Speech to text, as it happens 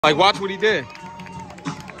Like, watch what he did.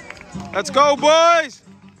 Let's go, boys!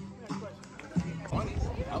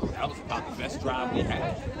 That was about the best drive we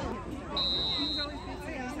had.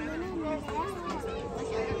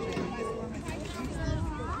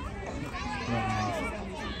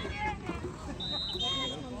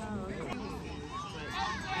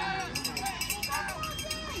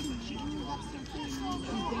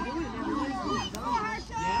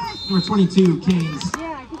 Number 22, Kings.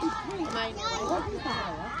 Yeah, I think he's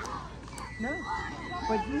No.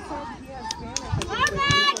 But you said he has Spanish.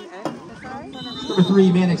 Number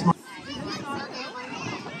 3, Mannix.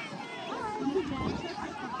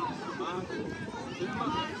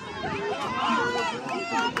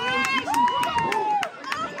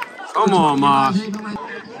 Come on, Moss.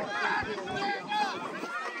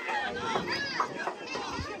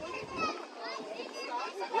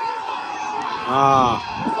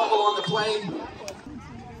 Bubble on the play.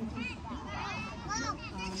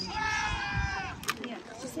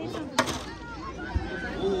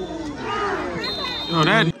 Oh,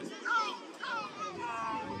 that.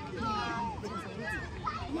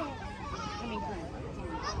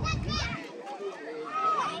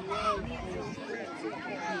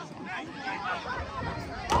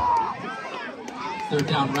 Third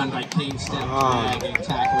down run by King. Step dragging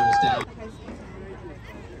tacklers down.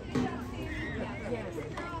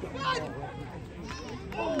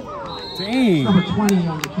 Dang. Number 20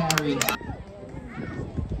 on the carry.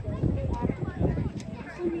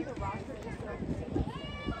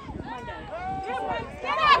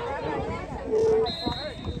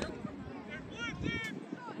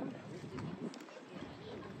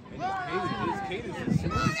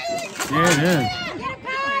 Yeah, it is.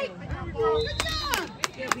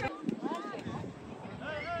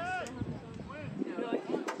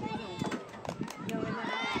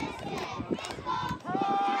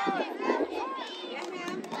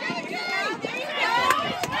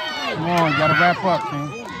 Come on, you gotta wrap up,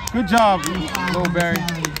 man. Good job, Little Barry.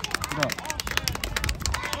 Good up.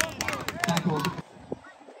 Tackled.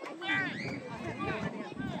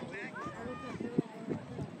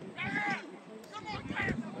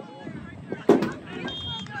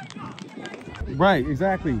 Right,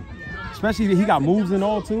 exactly. Especially he got moves and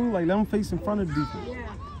all too. Like, let him face in front of the defense.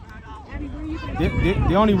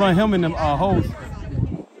 They only run him in them holes.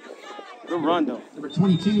 Good run though. Number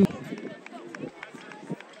 22.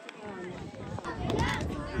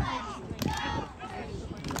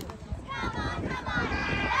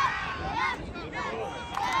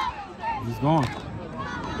 He's gone.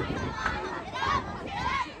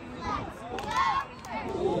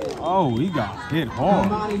 Oh, he got hit hard.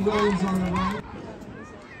 Williams on the right.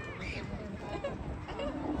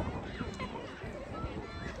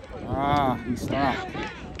 Ah, he stopped.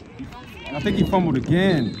 I think he fumbled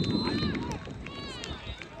again.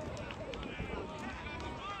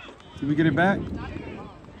 Did we get it back?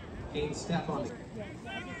 Gain step on the.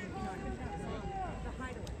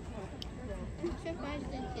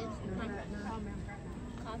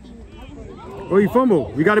 Oh, he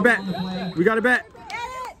fumbled. We got it back. We got it back.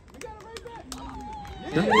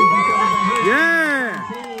 Yeah!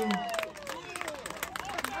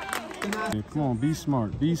 Come on, be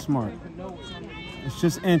smart. Be smart. It's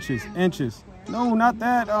just inches. Inches. No, not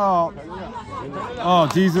that. Oh, oh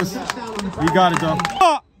Jesus. You got it, though.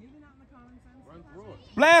 Oh!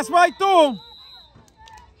 Blast right through him.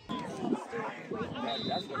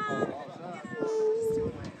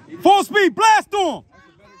 Full speed. Blast through him.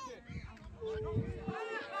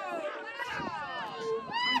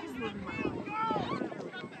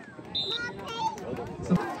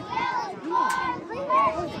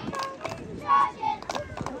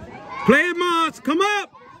 Play it, Moss. Come up.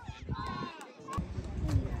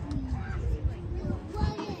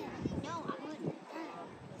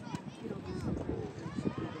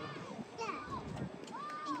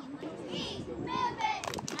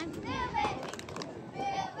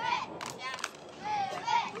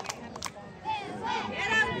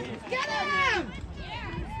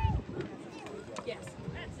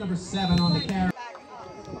 Number 7 on the carry.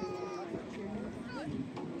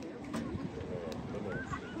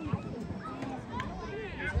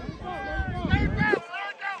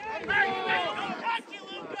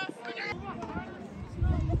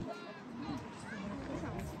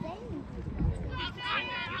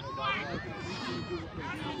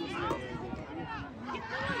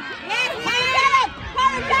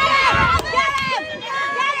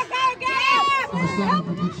 Number 7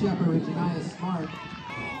 for Good Shepherd, Janiah Smart.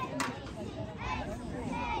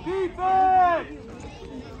 Defense!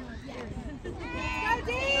 Go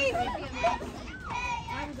deep!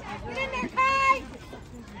 Get in there, Kai!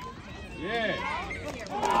 Yeah.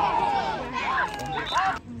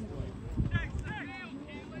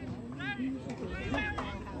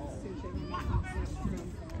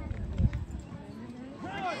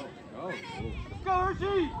 Let's go,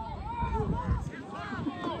 Hershey!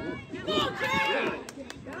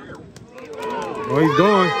 Oh, he's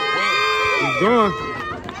going. He's going.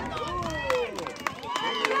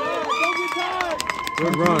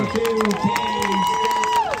 Good run. Good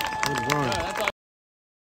run.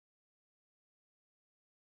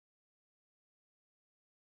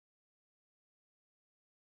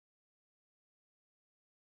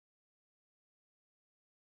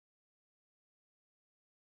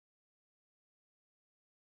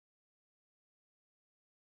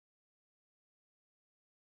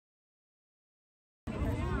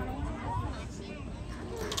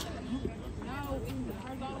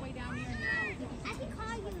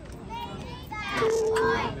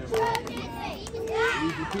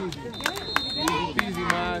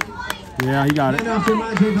 Yeah, he got it. He got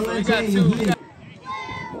two.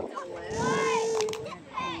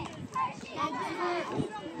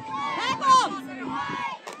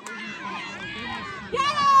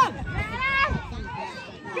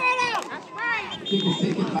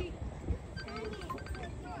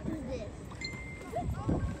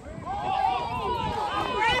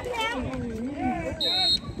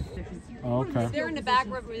 Oh, okay. They're in the back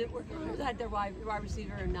where they had their wide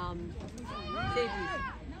receiver and safeties.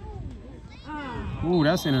 Ooh,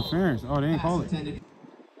 that's interference. Oh, they didn't call it.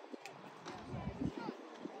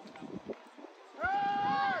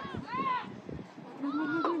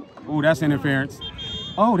 Ooh, that's interference.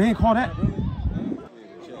 Oh, they didn't call that.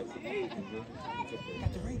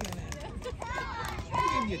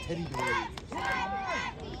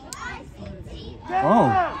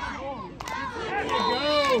 Oh.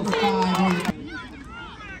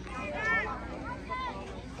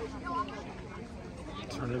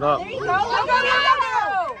 Turn it up. There you go. Go.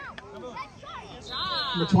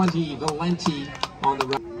 Number 20, Valenti on the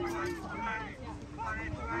right.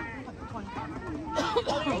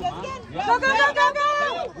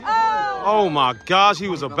 Go. Oh my gosh, he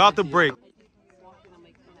was about to break.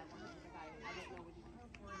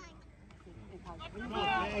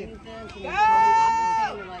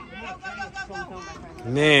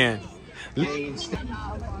 Man.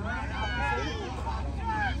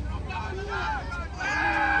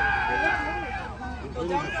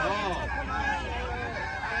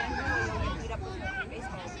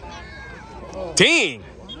 Dang.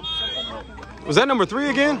 Was that number 3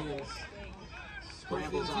 again?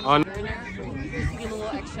 On. Give him a little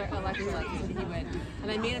extra electrolytes so he went.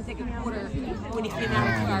 And I made him take a quarter when he came out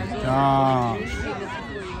of 2 hours early. Ah. You should this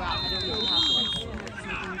before you out. I don't know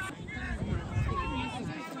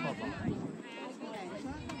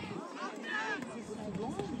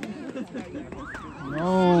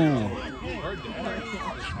No.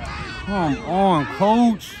 Come on,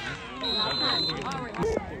 coach.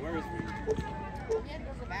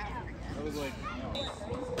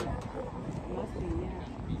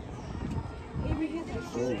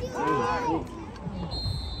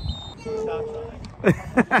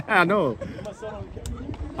 I know.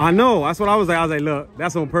 I know. That's what I was like. I was like, look,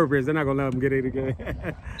 that's on purpose. They're not gonna let him get it again.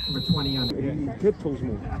 Number 20 on the Tiptoes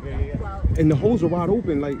more. And the holes are wide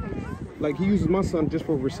open. Like he uses my son just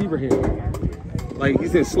for receiver hand. Like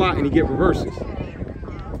he's in slot and he get reverses.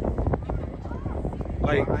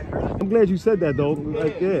 Like I'm glad you said that though.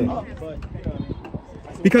 Like yeah.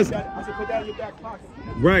 Because I should put that in your back pocket.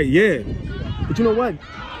 Right, yeah. But you know what?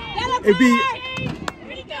 It'd be.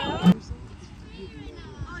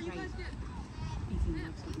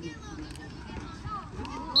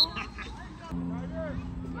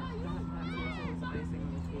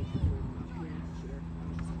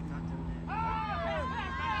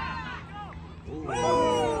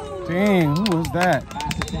 Dang, who was that?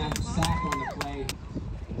 pass it down to sack on the play.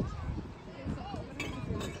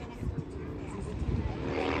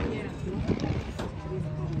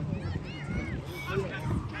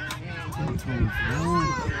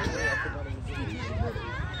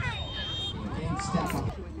 Step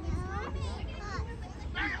up.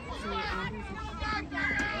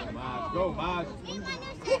 Go, Maj.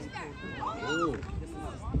 Ooh.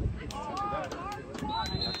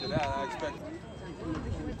 After that, I expect.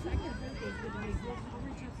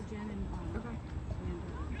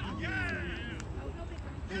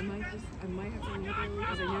 I might have to leave early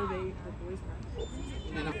because I know the boys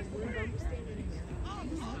practice.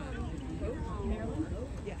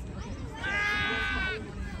 Yes.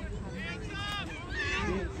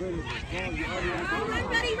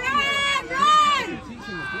 Everybody run!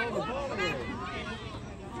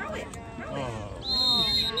 Throw it.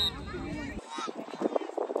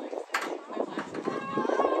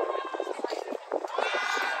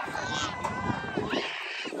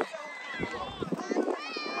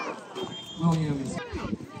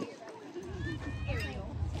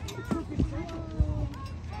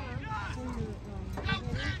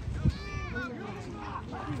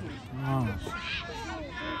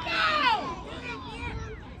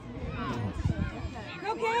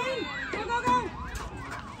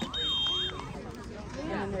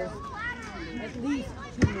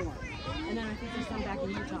 2 more. And then I think there's some back in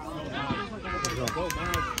Utah.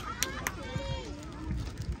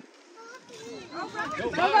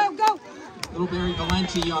 Go! Little Barry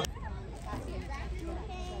Valenti up.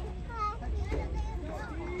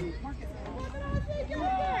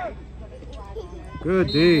 Good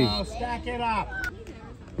D. Stack it up.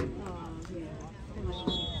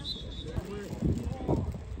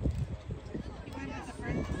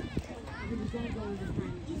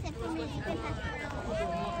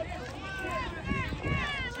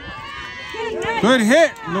 Good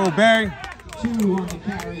hit, little Barry. 2 on the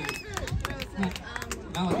carry.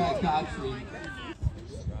 Malachi Godfrey.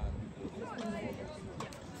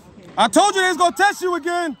 I told you they was gonna test you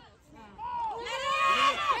again.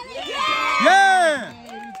 Yeah.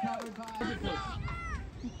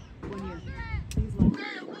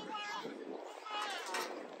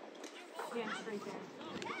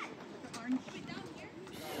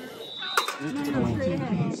 No, they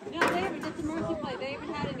haven't. It's a mercy play. They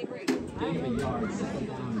haven't had any breaks. David Yard, 7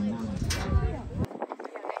 down and 9.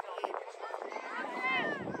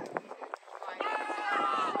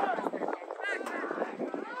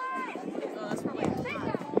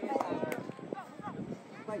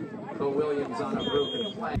 Bill Williams on a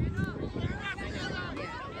broken play.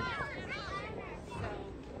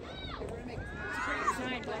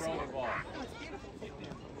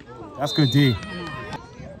 That's good D.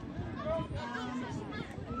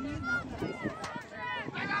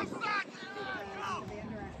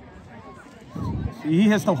 He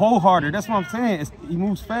hits the hole harder. That's what I'm saying. He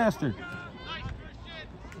moves faster.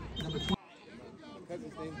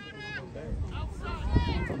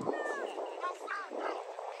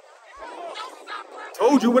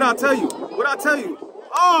 Told you what I tell you. What I tell you.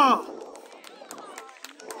 Oh!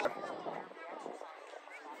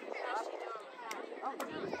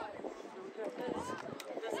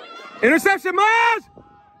 Interception, Maj!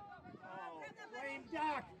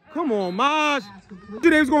 Come on, Maj.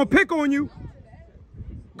 They was gonna pick on you.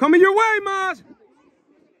 Coming your way, Maj.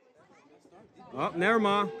 Oh, never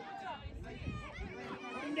mind.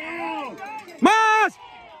 Maj!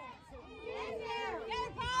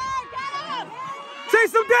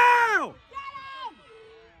 Chase him down!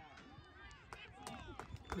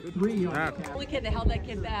 Only kid that held that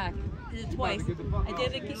kid back. Did it twice. I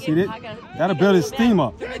did it. See that? That'll build his steam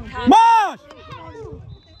up. Maj!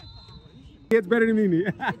 It's better than Mimi.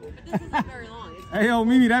 But this isn't very long. Hey, yo,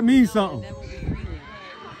 Mimi, that means something. And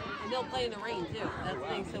they'll play in the rain, too. That's the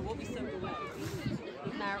thing. So we'll be soaking wet.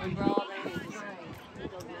 Doesn't matter. We're all rain.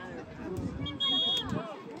 It doesn't matter.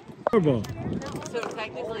 So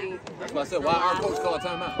technically... That's what I said. Why our coach called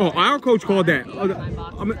timeout? Oh, our coach called that.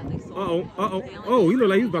 Oh, he looked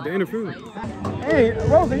like he was about to interfere. Hey,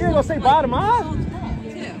 Rosa, you ain't gonna say bye to mine?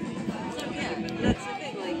 So, yeah, that's the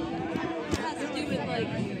thing. Like, it has to do with, like...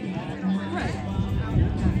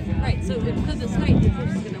 Right. So because it's night, the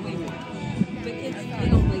person's